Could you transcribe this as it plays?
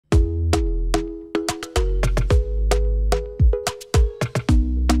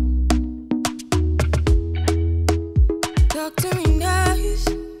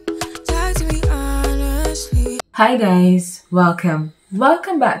Hi guys, welcome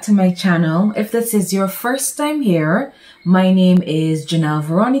back to my channel. If this is your first time here, my name is Janelle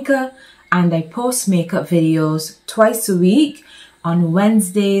Veronica and I post makeup videos twice a week on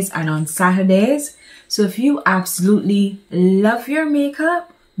Wednesdays and on Saturdays. So if you absolutely love your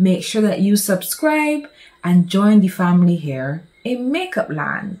makeup, make sure that you subscribe and join the family here in Makeup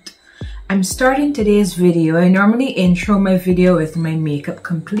Land. I'm starting today's video. I normally intro my video with my makeup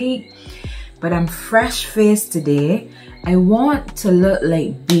complete, but I'm fresh faced today. I want to look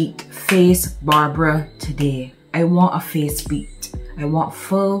like Beat Face Barbara today. I want a face beat. I want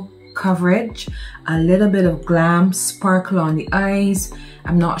full coverage, a little bit of glam, sparkle on the eyes.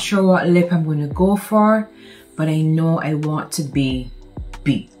 I'm not sure what lip I'm going to go for, but I know I want to be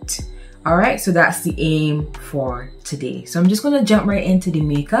beat. Alright, so that's the aim for today. So I'm just going to jump right into the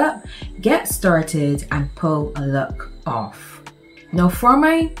makeup, get started, and pull a look off. Now for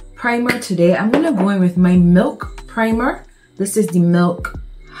my primer today, I'm going to go in with my Milk primer. This is the Milk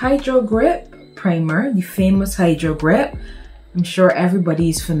Hydro Grip primer, the famous Hydro Grip. I'm sure everybody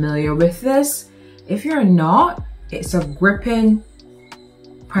is familiar with this. If you're not, it's a gripping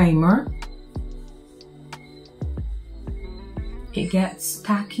primer. It gets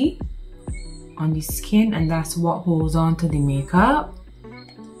tacky on the skin and that's what holds on to the makeup.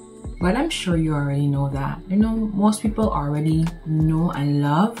 But I'm sure you already know that. You know, most people already know and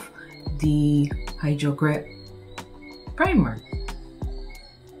love the Hydro Grip primer.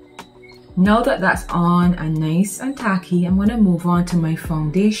 Now that that's on and nice and tacky, I'm going to move on to my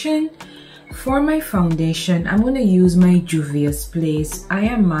foundation. For my foundation, I'm going to use my Juvia's Place I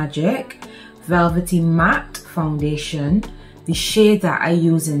Am Magic Velvety Matte Foundation. The shade that I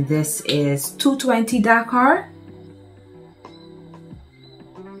use in this is 220 Dakar.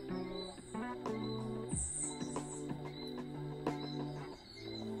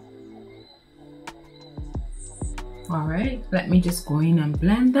 Alright, let me just go in and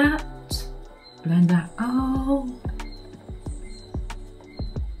blend that out.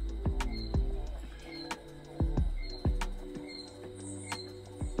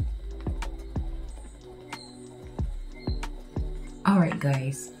 Alright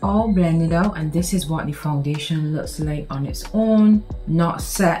guys, all blended out, and this is what the foundation looks like on its own, not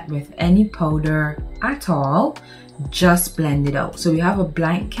set with any powder at all, just blended out. So we have a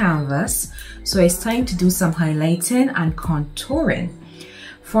blank canvas, so it's time to do some highlighting and contouring.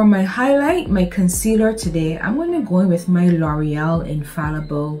 For my highlight, my concealer today, I'm going to go in with my L'Oreal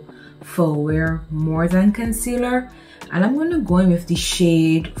Infallible Full Wear More Than Concealer, and I'm going to go in with the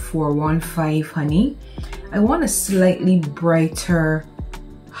shade 415 Honey. I want a slightly brighter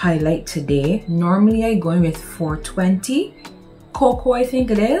highlight today. Normally I go in with 420 Cocoa, I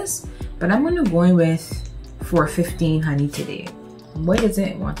think it is, but I'm going to go in with 415 Honey today. Why doesn't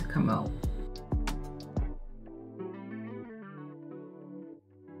it want to come out?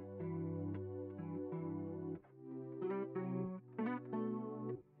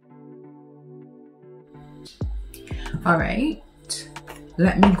 Alright,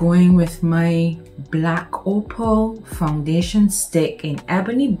 let me go in with my Black Opal foundation stick in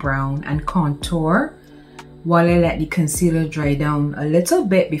Ebony Brown and contour while I let the concealer dry down a little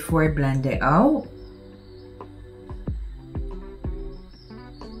bit before I blend it out.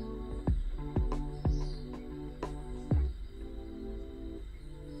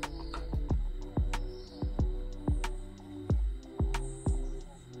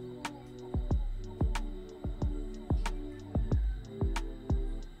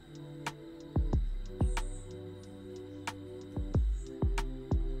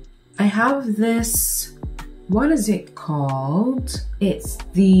 I have this, what is it called? It's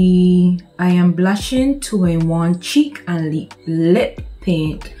the I Am Blushing 2-in-1 Cheek and Lip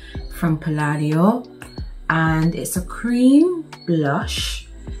Paint from Palladio, and it's a cream blush.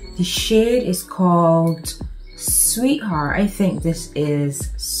 The shade is called Sweetheart. I think this is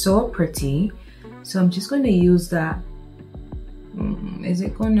so pretty, so I'm just going to use that. Is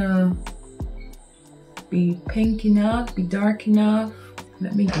it gonna be pink enough, be dark enough?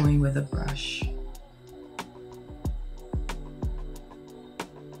 Let me go in with a brush.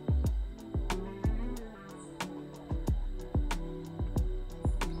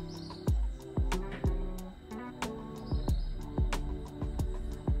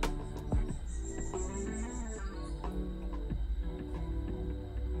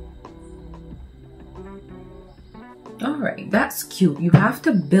 Alright, that's cute. You have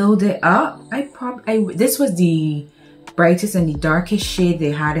to build it up. This was the brightest and the darkest shade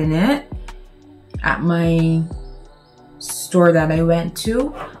they had in it at my store that I went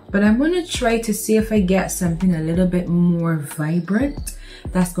to, but I'm going to try to see if I get something a little bit more vibrant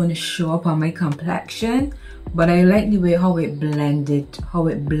that's going to show up on my complexion but I like the way how it blended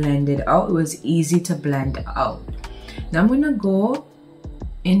out. It was easy to blend out. Now I'm gonna go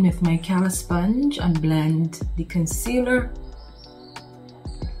in with my Cala sponge and blend the concealer.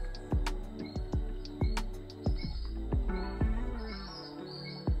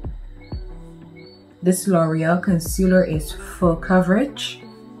 This L'Oreal concealer is full coverage.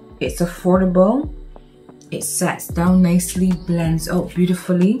 It's affordable. It sets down nicely, blends out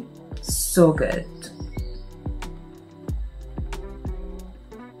beautifully. So good.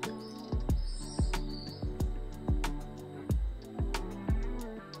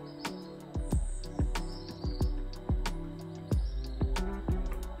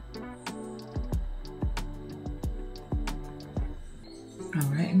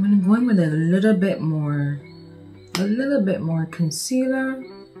 Alright, I'm gonna go in with a little bit more concealer,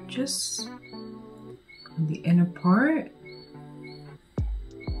 just on the inner part.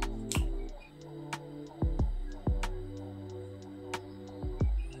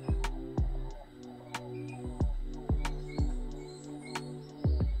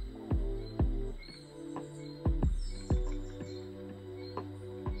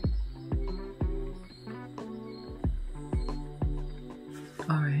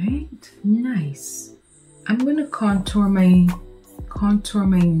 Alright, nice. I'm gonna contour my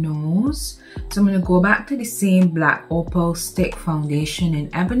nose. So I'm gonna go back to the same black opal stick foundation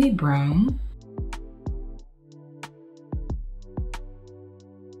in Ebony Brown.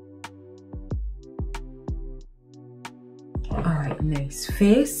 Alright, nice.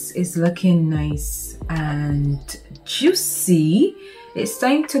 Face is looking nice and juicy. It's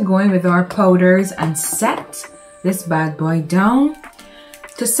time to go in with our powders and set this bad boy down.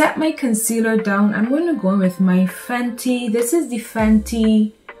 To set my concealer down, I'm going to go in with my Fenty. This is the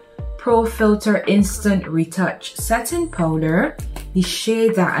Fenty Pro Filt'r Instant Retouch Setting Powder. The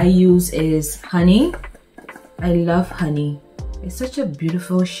shade that I use is Honey. I love Honey. It's such a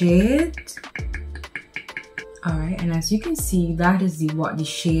beautiful shade. Alright, and as you can see, that is what the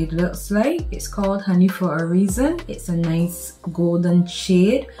shade looks like. It's called Honey for a reason. It's a nice golden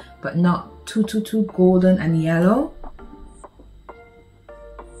shade, but not too golden and yellow.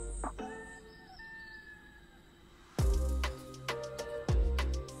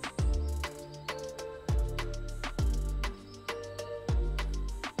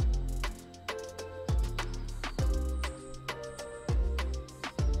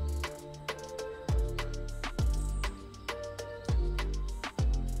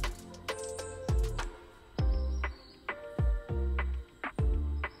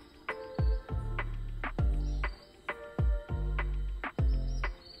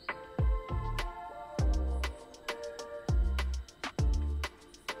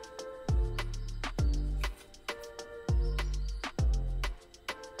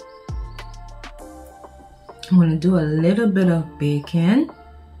 I'm going to do a little bit of baking.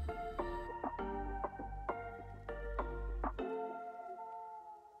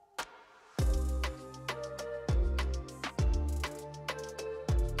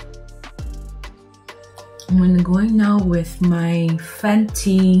 I'm going to go in now with my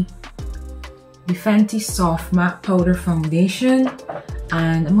Fenty, the Fenty Soft Matte Powder Foundation,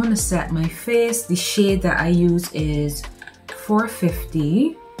 and I'm going to set my face. The shade that I use is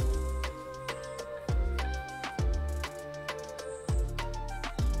 450.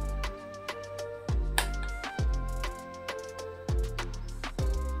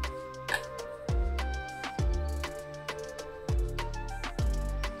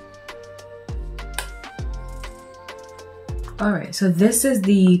 Alright, so this is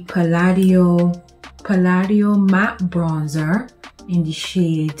the Palladio Matte Bronzer in the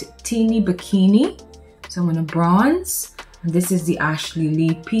shade Teeny Bikini. So I'm going to bronze. And this is the Ashley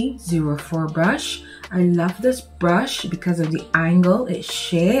Lee P04 brush. I love this brush because of the angle it's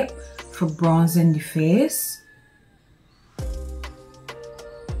shaped for bronzing the face.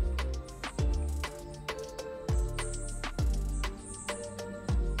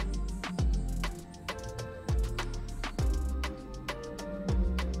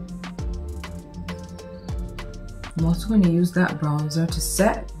 I'm also going to use that bronzer to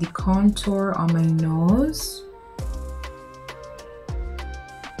set the contour on my nose.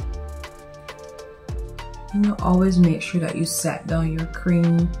 You know, always make sure that you set down your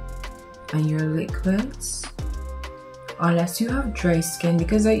cream and your liquids. Unless you have dry skin,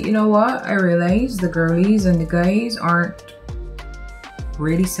 because you know what? I realize the girlies and the guys aren't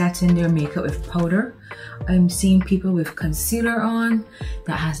really setting their makeup with powder. I'm seeing people with concealer on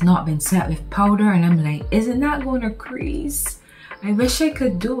that has not been set with powder, and I'm like, isn't that going to crease? I wish I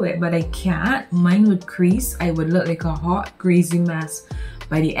could do it, but I can't. Mine would crease. I would look like a hot, greasy mess.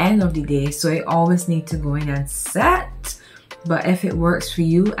 by the end of the day, so I always need to go in and set. But if it works for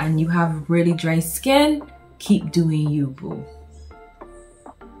you and you have really dry skin, keep doing you, boo.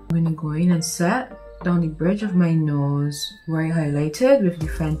 I'm gonna go in and set down the bridge of my nose where I highlighted with the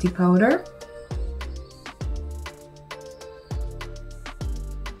Fenty powder.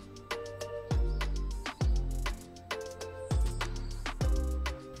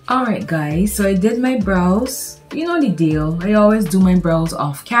 Alright guys, so I did my brows. You know the deal. I always do my brows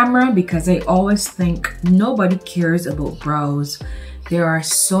off camera because I always think nobody cares about brows. There are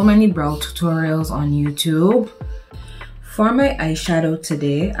so many brow tutorials on YouTube. For my eyeshadow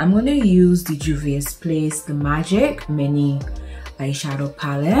today, I'm going to use the Juvia's Place The Magic Mini Eyeshadow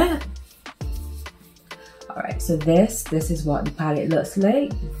Palette. Alright, so this is what the palette looks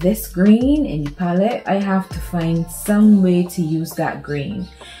like. This green in the palette, I have to find some way to use that green.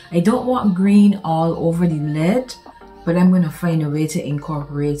 I don't want green all over the lid, but I'm going to find a way to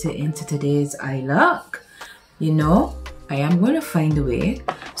incorporate it into today's eye look. You know, I am going to find a way.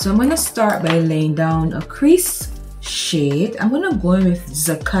 So I'm going to start by laying down a crease shade. I'm going to go in with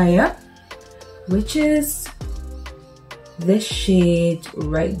Decay, which is this shade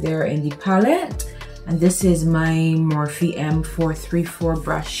right there in the palette. And this is my Morphe M434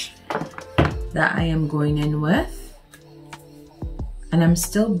 brush that I am going in with. And I'm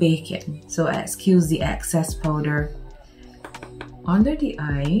still baking, so excuse the excess powder under the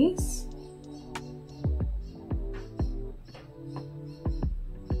eyes.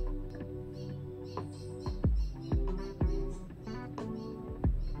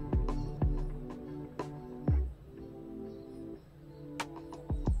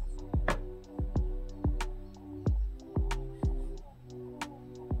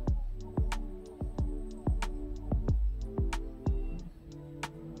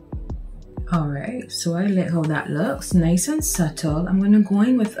 Alright, so I like how that looks, nice and subtle. I'm going to go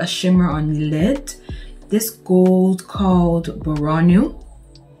in with a shimmer on the lid. This gold called Veronica.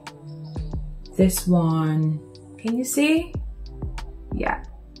 This one, can you see? Yeah,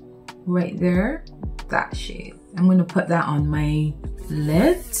 right there, that shade. I'm going to put that on my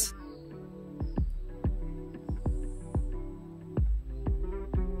lid.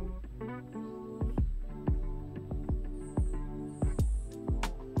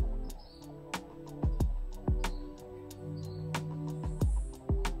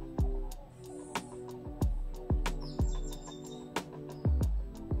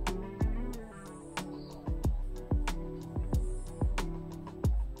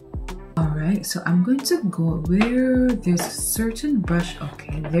 Alright, so I'm going to go where there's a certain brush.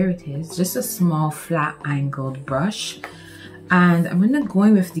 Okay, there it is. Just a small flat angled brush. And I'm going to go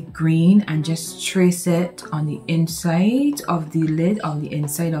in with the green and just trace it on the inside of the lid, on the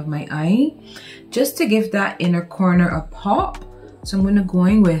inside of my eye, just to give that inner corner a pop. So I'm going to go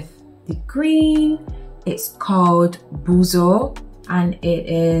in with the green. It's called Buzo and it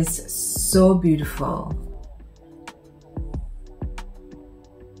is so beautiful.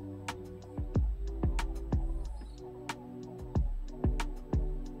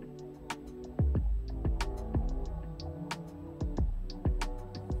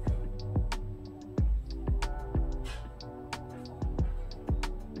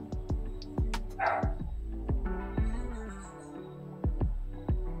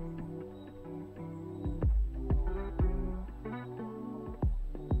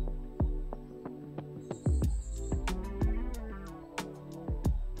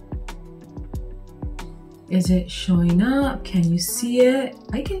 Is it showing up? Can you see it?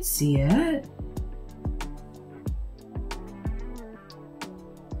 I can see it.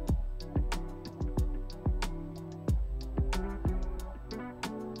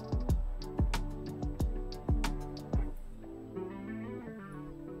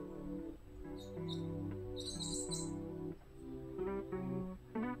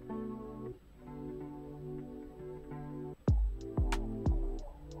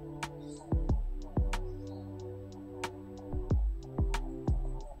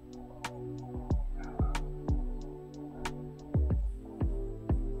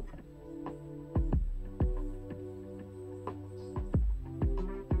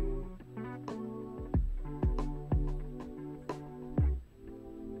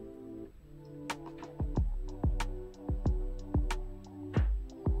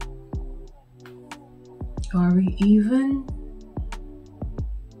 Are we even?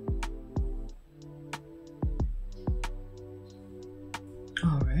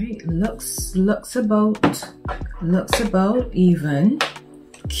 All right, looks about even.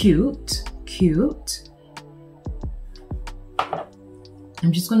 Cute.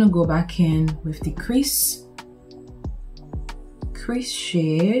 I'm just gonna go back in with the crease crease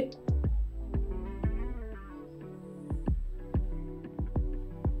shade.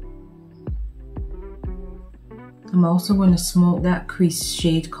 I'm also going to smoke that crease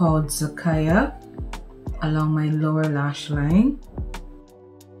shade called Decay along my lower lash line.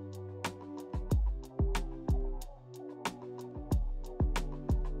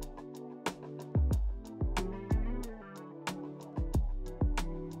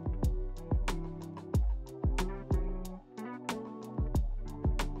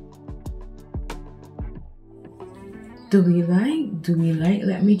 Do we like? Do we like?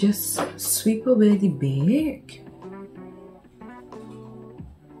 Let me just sweep away the bake.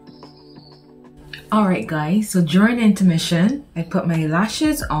 Alright guys, so during intermission, I put my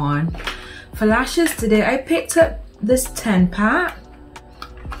lashes on. For lashes today, I picked up this 10 pack.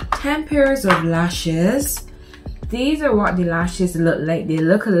 10 pairs of lashes. These are what the lashes look like. They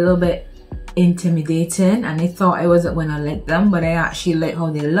look a little bit intimidating and I thought I wasn't going to like them, but I actually like how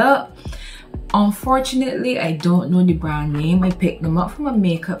they look. Unfortunately, I don't know the brand name. I picked them up from a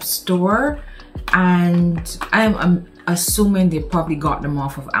makeup store and I'm assuming they probably got them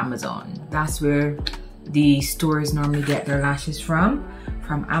off of Amazon. That's where the stores normally get their lashes from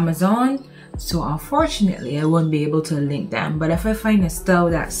Amazon. So unfortunately, I won't be able to link them, but if I find a style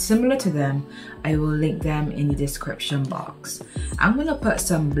that's similar to them, I will link them in the description box. I'm gonna put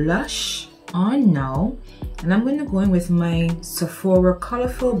some blush on now, and I'm gonna go in with my Sephora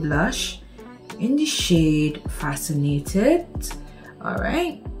colorful blush in the shade Fascinated. All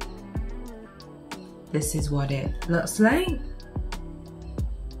right, this is what it looks like.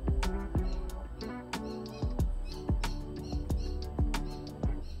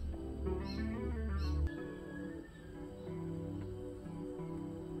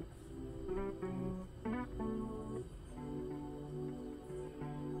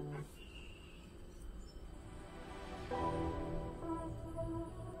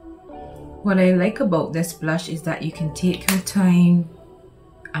 What I like about this blush is that you can take your time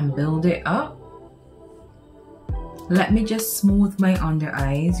and build it up. Let me just smooth my under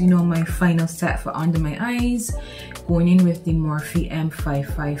eyes. You know, my final set for under my eyes, going in with the Morphe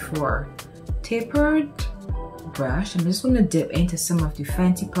M554 tapered brush. I'm just going to dip into some of the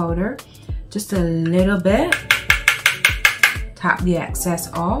Fenty powder, just a little bit. Tap the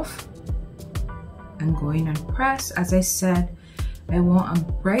excess off and go in and press. As I said, I want a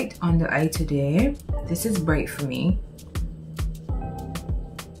bright under eye today. This is bright for me.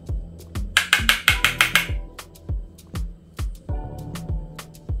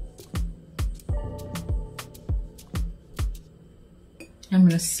 I'm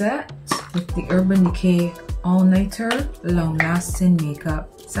gonna set with the Urban Decay All Nighter Long Lasting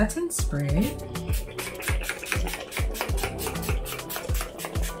Makeup Setting Spray.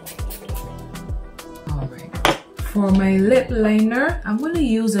 For my lip liner, I'm going to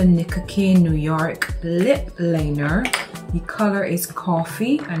use a Decay New York lip liner. The color is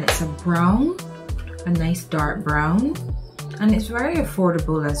Coffee and it's a brown, a nice dark brown, and it's very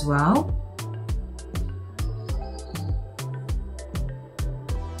affordable as well.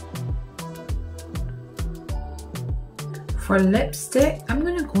 For lipstick, I'm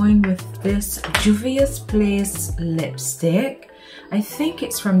going to go in with this Juvia's Place lipstick. I think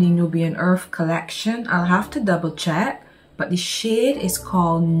it's from the Nubian Earth collection. I'll have to double check, but the shade is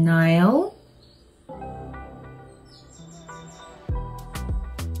called Nile.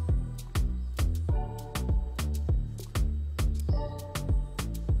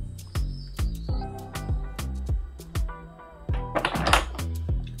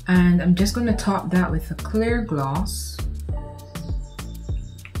 And I'm just going to top that with a clear gloss.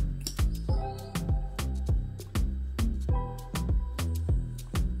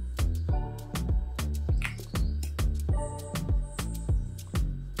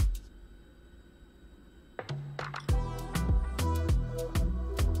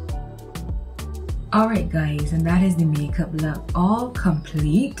 Alright guys, and that is the makeup look all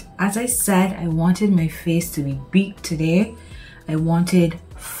complete. As I said, I wanted my face to be beat today. I wanted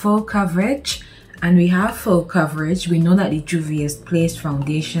full coverage, and we have full coverage. We know that the Juvia's Place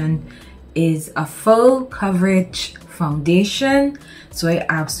foundation is a full coverage foundation, so I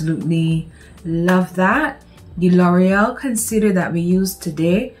absolutely love that. The L'Oreal concealer that we use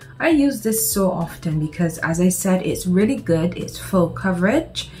today, I use this so often because, as I said, it's really good. It's full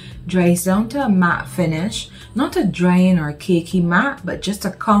coverage, dries down to a matte finish, not a drying or cakey matte, but just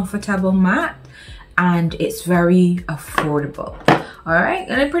a comfortable matte, and it's very affordable. All right,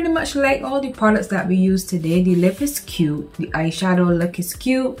 and I pretty much like all the products that we use today. The lip is cute, the eyeshadow look is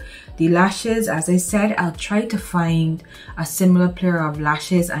cute, the lashes, as I said, I'll try to find a similar pair of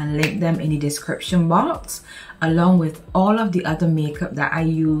lashes and link them in the description box. along with all of the other makeup that I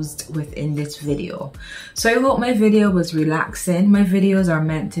used within this video. So I hope my video was relaxing. My videos are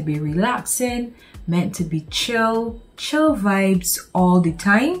meant to be relaxing, meant to be chill vibes all the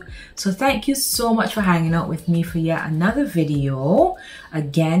time. So thank you so much for hanging out with me for yet another video.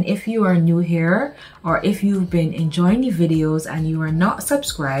 Again, if you are new here or if you've been enjoying the videos and you are not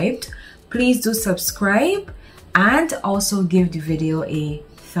subscribed, please do subscribe and also give the video a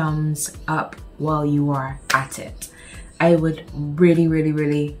thumbs up while you are at it. I would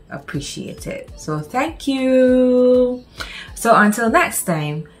really appreciate it. So thank you. So until next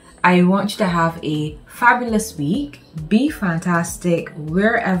time, I want you to have a fabulous week. Be fantastic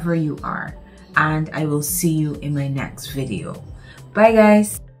wherever you are. And I will see you in my next video. Bye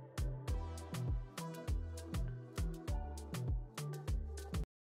guys.